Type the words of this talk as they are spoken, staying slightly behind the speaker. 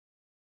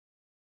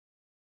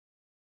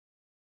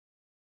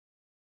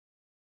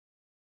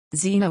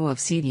Zeno of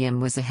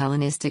Citium was a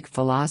Hellenistic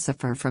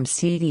philosopher from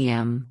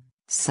Citium,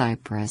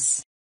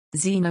 Cyprus.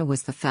 Zeno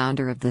was the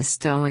founder of the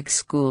Stoic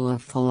school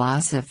of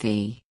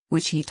philosophy,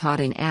 which he taught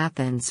in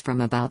Athens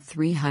from about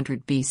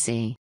 300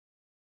 BC.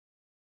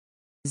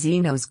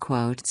 Zeno's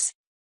quotes: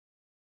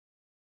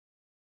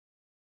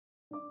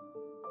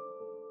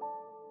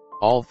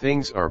 All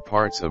things are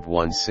parts of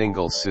one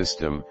single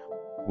system,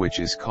 which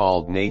is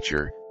called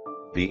nature.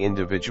 The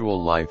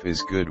individual life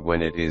is good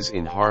when it is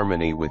in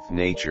harmony with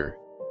nature.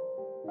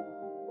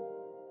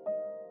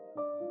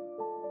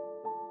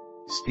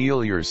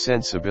 Steel your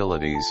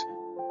sensibilities,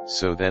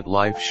 so that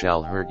life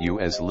shall hurt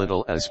you as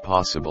little as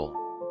possible.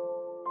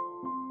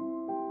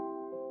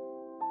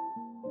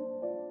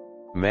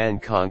 Man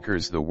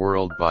conquers the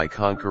world by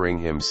conquering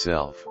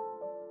himself.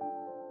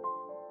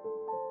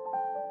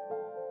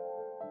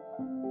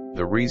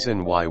 The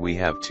reason why we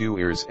have 2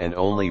 ears and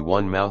only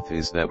 1 mouth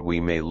is that we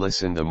may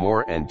listen the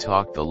more and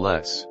talk the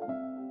less.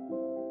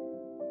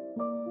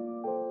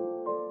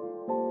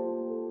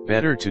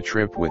 Better to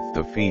trip with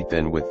the feet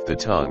than with the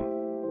tongue.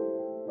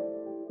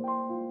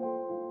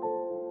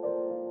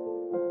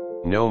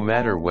 No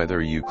matter whether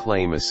you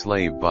claim a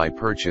slave by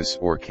purchase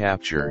or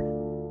capture,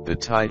 the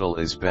title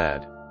is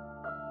bad.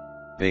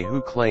 They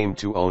who claim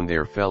to own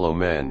their fellow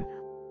men,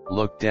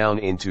 look down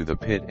into the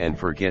pit and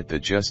forget the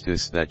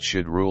justice that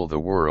should rule the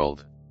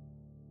world.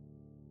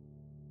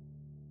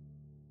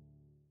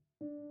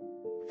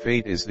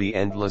 Fate is the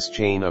endless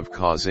chain of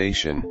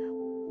causation,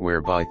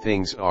 whereby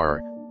things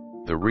are,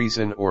 the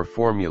reason or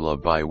formula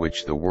by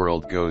which the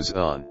world goes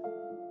on.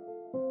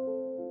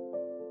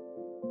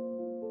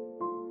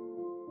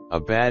 A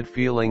bad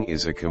feeling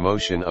is a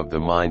commotion of the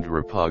mind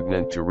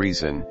repugnant to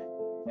reason,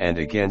 and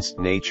against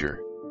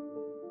nature.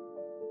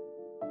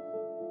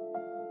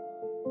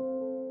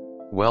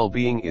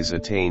 Well-being is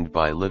attained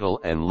by little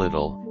and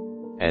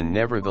little, and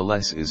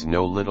nevertheless is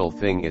no little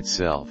thing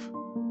itself.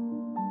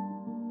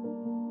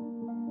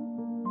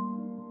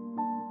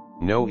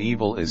 No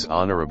evil is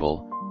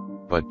honorable,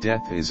 but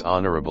death is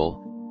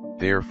honorable,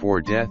 therefore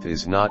death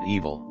is not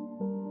evil.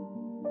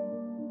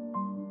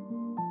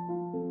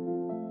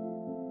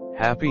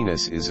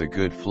 Happiness is a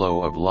good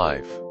flow of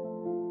life.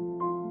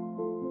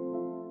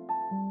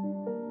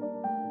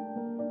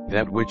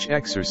 That which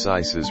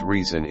exercises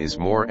reason is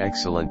more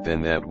excellent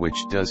than that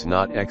which does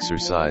not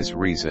exercise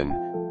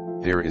reason.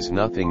 There is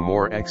nothing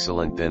more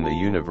excellent than the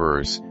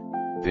universe,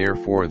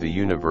 therefore the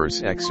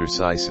universe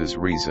exercises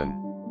reason.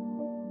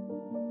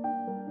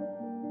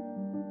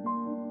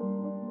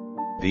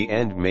 The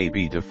end may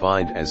be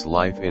defined as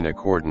life in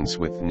accordance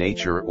with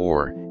nature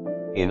or,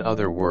 in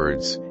other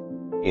words,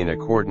 in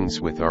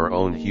accordance with our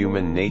own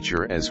human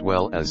nature as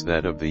well as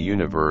that of the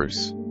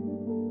universe.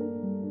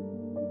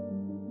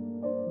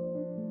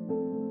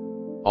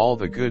 All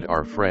the good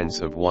are friends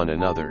of one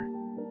another.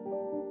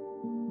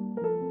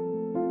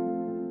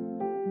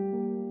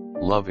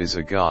 Love is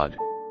a god,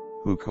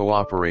 who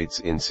cooperates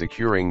in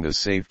securing the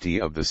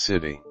safety of the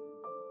city.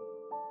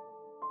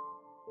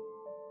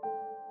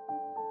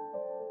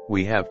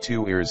 We have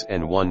 2 ears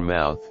and 1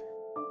 mouth,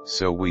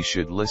 so we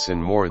should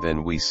listen more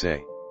than we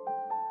say.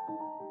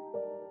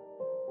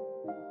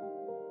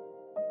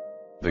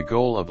 The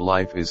goal of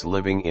life is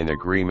living in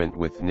agreement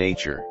with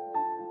nature.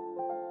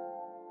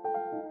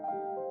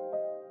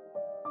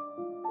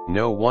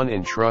 No one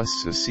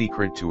entrusts a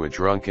secret to a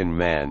drunken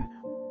man,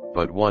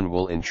 but one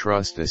will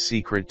entrust a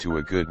secret to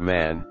a good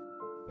man,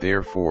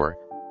 therefore,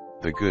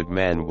 the good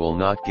man will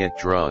not get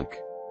drunk.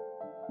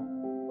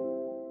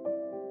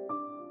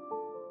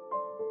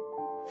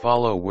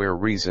 Follow where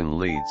reason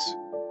leads.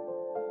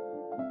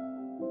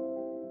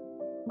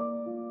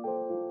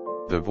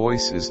 The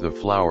voice is the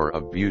flower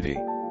of beauty.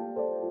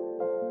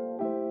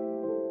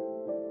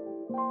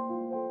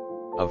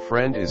 A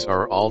friend is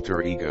our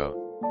alter ego.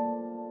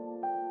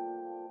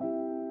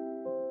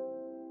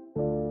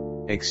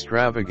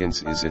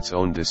 Extravagance is its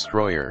own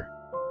destroyer.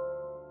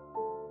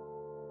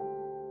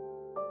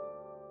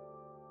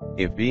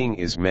 If being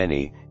is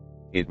many,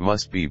 it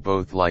must be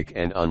both like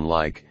and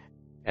unlike,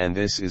 and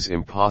this is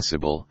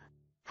impossible,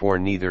 for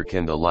neither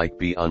can the like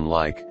be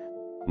unlike,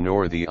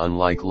 nor the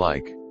unlike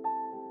like.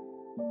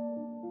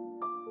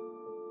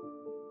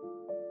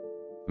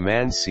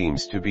 Man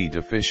seems to be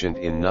deficient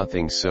in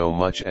nothing so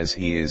much as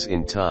he is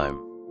in time.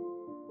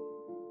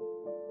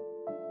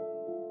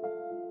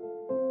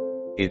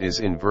 It is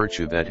in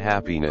virtue that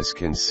happiness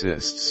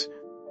consists,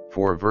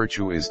 for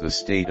virtue is the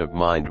state of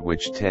mind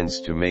which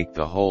tends to make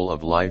the whole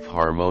of life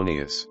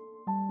harmonious.